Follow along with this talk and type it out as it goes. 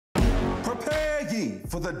ye,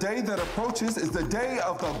 for the day that approaches is the day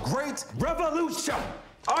of the great revolution.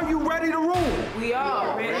 Are you ready to rule? We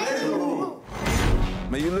are ready to rule.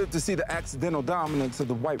 May you live to see the accidental dominance of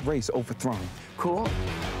the white race overthrown. Cool?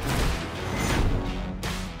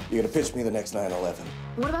 You're gonna pitch me the next 9/11.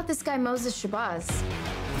 What about this guy, Moses Shabazz?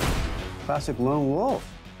 Classic lone wolf.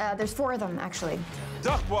 There's 4 of them, actually.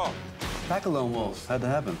 Duckwalk. Pack of lone wolves. How'd that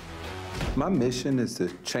happen? My mission is to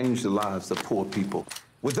change the lives of poor people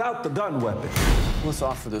without the gun weapon. Let's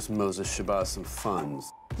offer this Moses Shabazz some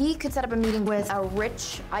funds. He could set up a meeting with a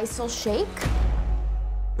rich ISIL sheikh.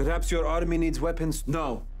 Perhaps your army needs weapons?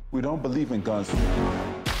 No. We don't believe in guns.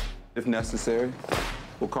 If necessary,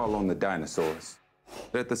 we'll call on the dinosaurs.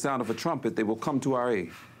 But at the sound of a trumpet, they will come to our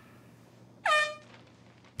aid.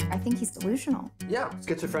 I think he's delusional. Yeah,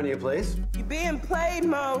 schizophrenia plays. You being played,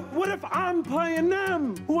 Mo. What if I'm playing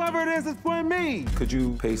them? Whoever it is playing me. Could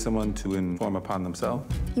you pay someone to inform upon themselves?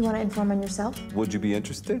 You want to inform on yourself? Would you be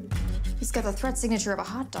interested? He's got the threat signature of a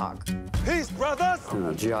hot dog. Peace, brothers!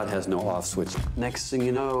 Jihad has no off switch. Next thing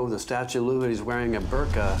you know, the Statue of Liberty's wearing a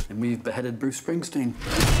burqa, and we've beheaded Bruce Springsteen.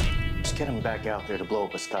 Just get him back out there to blow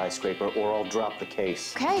up a skyscraper, or I'll drop the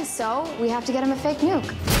case. Okay, so we have to get him a fake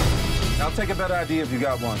nuke. I'll take a better idea if you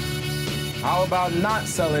got one. How about not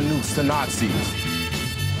selling nukes to Nazis?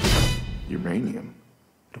 Uranium.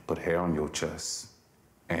 It'll put hair on your chest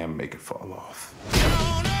and make it fall off.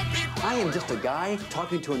 I am just a guy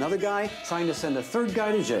talking to another guy, trying to send a third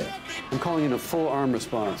guy to jail. I'm calling in a full-arm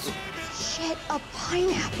response. Shit, a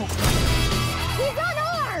pineapple. He's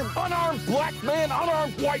unarmed! Unarmed black man,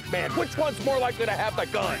 unarmed white man. Which one's more likely to have the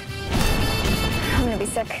gun? I'm gonna be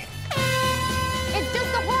sick. It's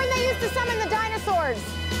just the horn they used to summon the dinosaurs.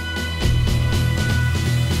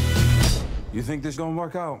 You think this gonna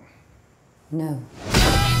work out? No.